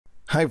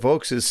Hi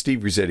folks, it's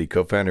Steve Rossetti,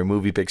 co-founder of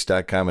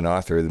MoviePix.com and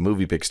author of the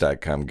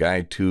MoviePix.com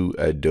Guide to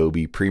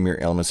Adobe Premiere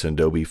Elements and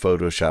Adobe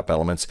Photoshop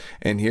Elements.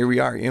 And here we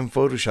are in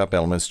Photoshop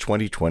Elements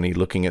 2020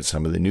 looking at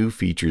some of the new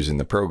features in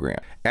the program.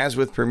 As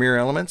with Premiere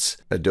Elements,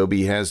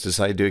 Adobe has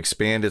decided to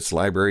expand its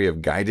library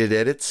of guided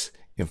edits.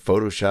 In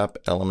Photoshop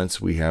Elements,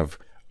 we have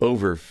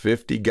over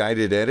 50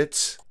 guided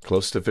edits,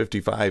 close to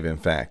 55 in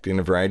fact, in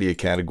a variety of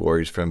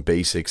categories from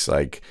basics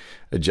like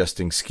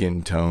adjusting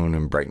skin tone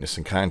and brightness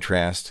and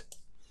contrast,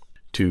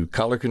 to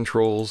color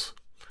controls,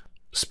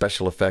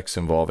 special effects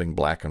involving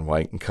black and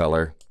white and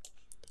color,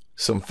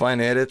 some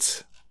fun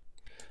edits,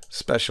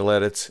 special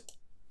edits,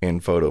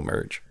 and photo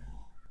merge.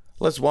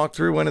 Let's walk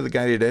through one of the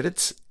guided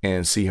edits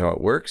and see how it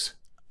works.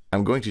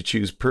 I'm going to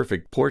choose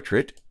Perfect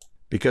Portrait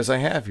because I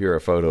have here a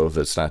photo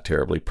that's not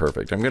terribly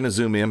perfect. I'm going to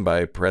zoom in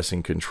by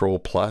pressing Control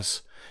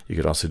plus. You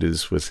could also do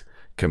this with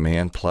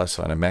Command plus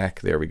on a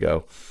Mac. There we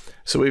go.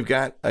 So we've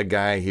got a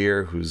guy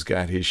here who's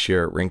got his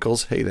share of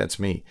wrinkles. Hey, that's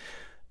me.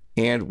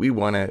 And we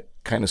want to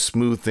kind of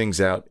smooth things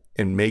out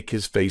and make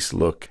his face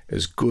look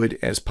as good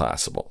as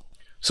possible.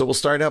 So we'll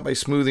start out by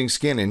smoothing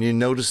skin, and you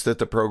notice that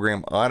the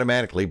program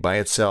automatically by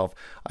itself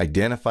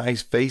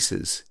identifies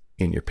faces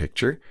in your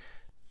picture,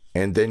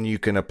 and then you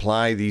can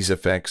apply these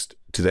effects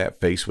to that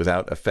face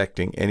without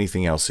affecting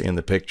anything else in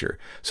the picture.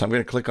 So I'm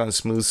going to click on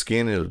smooth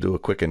skin. It'll do a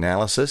quick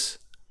analysis,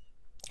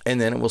 and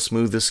then it will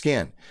smooth the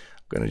skin.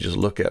 I'm going to just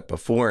look at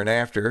before and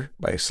after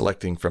by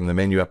selecting from the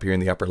menu up here in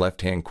the upper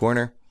left hand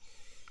corner.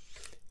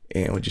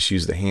 And we'll just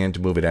use the hand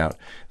to move it out.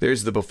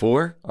 There's the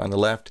before on the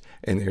left,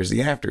 and there's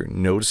the after.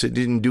 Notice it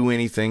didn't do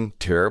anything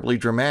terribly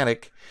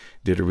dramatic.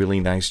 Did a really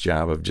nice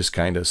job of just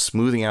kind of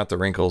smoothing out the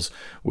wrinkles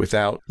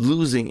without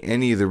losing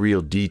any of the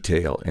real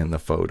detail in the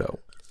photo.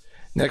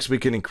 Next, we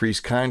can increase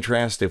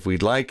contrast if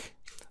we'd like.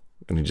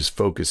 I'm going to just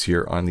focus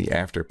here on the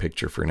after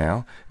picture for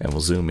now, and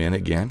we'll zoom in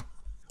again.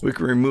 We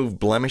can remove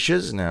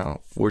blemishes. Now,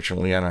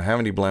 fortunately, I don't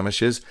have any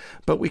blemishes,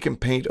 but we can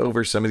paint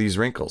over some of these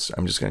wrinkles.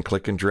 I'm just going to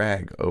click and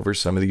drag over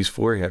some of these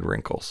forehead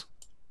wrinkles.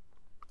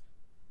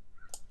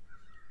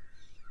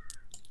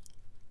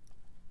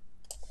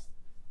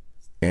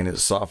 And it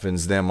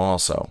softens them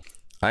also.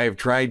 I have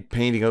tried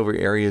painting over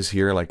areas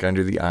here like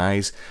under the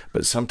eyes,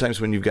 but sometimes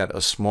when you've got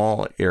a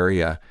small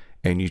area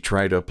and you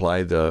try to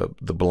apply the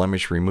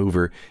blemish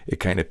remover, it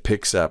kind of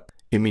picks up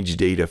image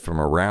data from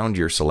around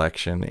your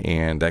selection,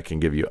 and that can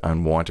give you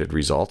unwanted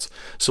results.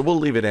 So we'll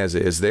leave it as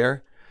is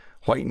there.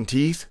 Whiten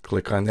teeth,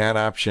 click on that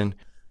option.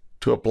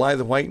 To apply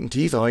the whiten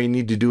teeth, all you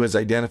need to do is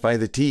identify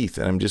the teeth,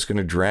 and I'm just going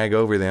to drag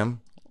over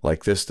them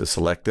like this to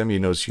select them. You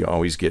notice you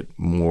always get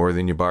more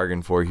than you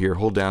bargain for here.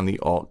 Hold down the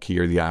Alt key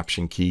or the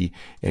Option key,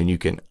 and you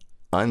can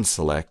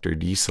unselect or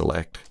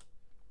deselect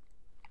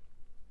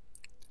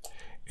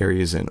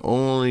areas, and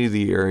only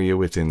the area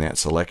within that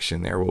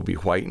selection there will be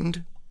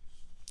whitened.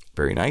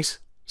 Very nice.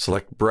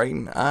 Select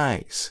brighten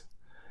eyes.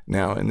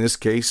 Now in this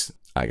case,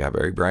 I got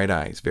very bright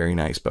eyes. Very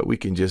nice. But we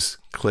can just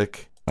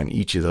click on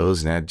each of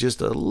those and add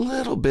just a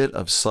little bit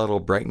of subtle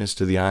brightness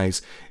to the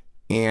eyes.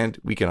 And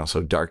we can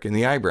also darken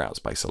the eyebrows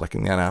by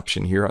selecting that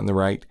option here on the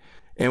right.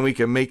 And we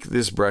can make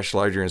this brush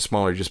larger and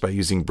smaller just by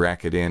using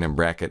bracket in and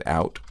bracket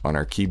out on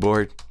our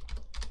keyboard.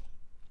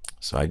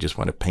 So I just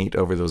want to paint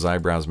over those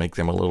eyebrows, make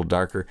them a little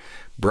darker.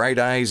 Bright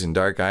eyes and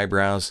dark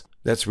eyebrows.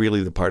 That's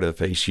really the part of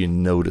the face you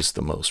notice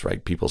the most,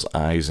 right? People's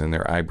eyes and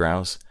their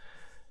eyebrows.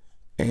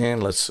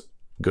 And let's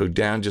go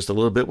down just a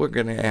little bit. We're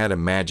going to add a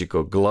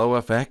magical glow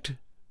effect.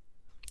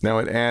 Now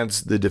it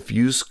adds the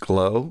diffuse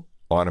glow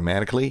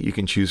automatically. You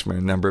can choose from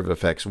a number of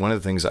effects. One of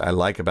the things I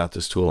like about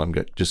this tool, I'm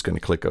just going to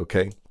click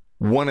OK.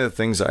 One of the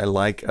things I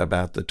like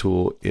about the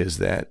tool is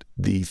that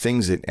the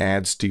things it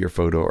adds to your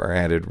photo are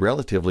added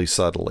relatively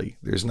subtly.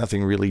 There's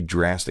nothing really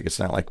drastic. It's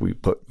not like we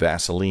put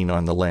Vaseline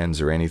on the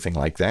lens or anything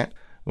like that.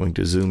 I'm going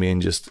to zoom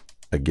in just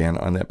again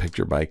on that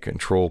picture by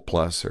Control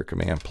plus or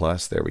Command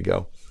plus. There we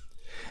go.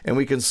 And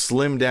we can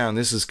slim down.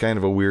 This is kind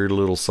of a weird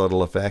little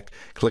subtle effect.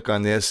 Click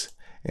on this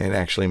and it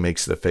actually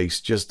makes the face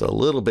just a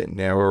little bit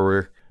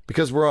narrower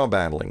because we're all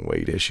battling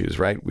weight issues,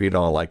 right? We'd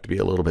all like to be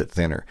a little bit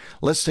thinner.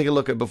 Let's take a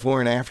look at before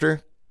and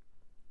after.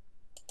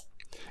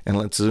 And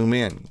let's zoom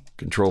in.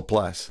 Control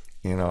plus.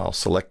 And I'll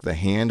select the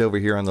hand over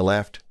here on the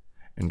left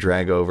and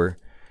drag over.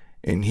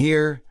 And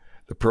here,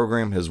 the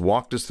program has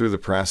walked us through the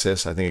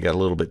process. I think I got a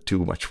little bit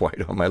too much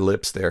white on my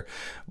lips there.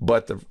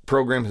 But the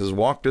program has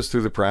walked us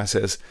through the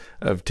process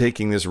of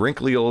taking this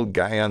wrinkly old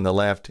guy on the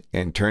left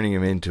and turning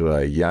him into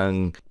a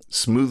young,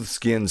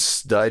 smooth-skinned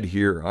stud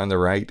here on the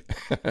right.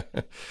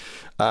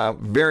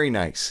 Very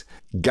nice.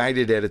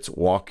 Guided edits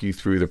walk you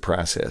through the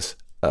process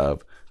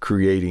of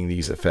creating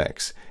these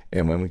effects.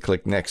 And when we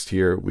click next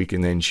here, we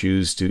can then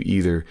choose to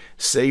either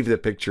save the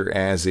picture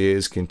as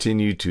is,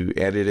 continue to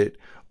edit it,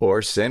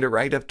 or send it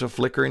right up to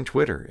Flickr and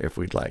Twitter if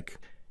we'd like.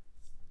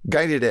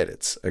 Guided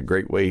edits, a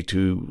great way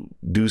to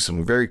do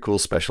some very cool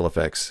special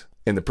effects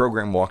And the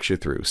program walks you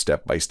through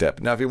step by step.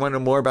 Now, if you want to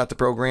know more about the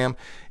program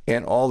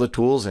and all the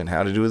tools and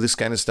how to do this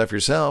kind of stuff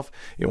yourself,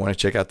 you want to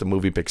check out the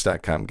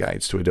MoviePix.com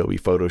guides to Adobe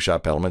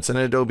Photoshop Elements and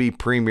Adobe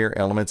Premiere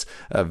Elements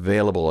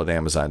available at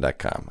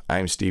Amazon.com.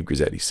 I'm Steve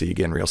Grizzetti. See you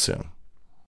again real soon.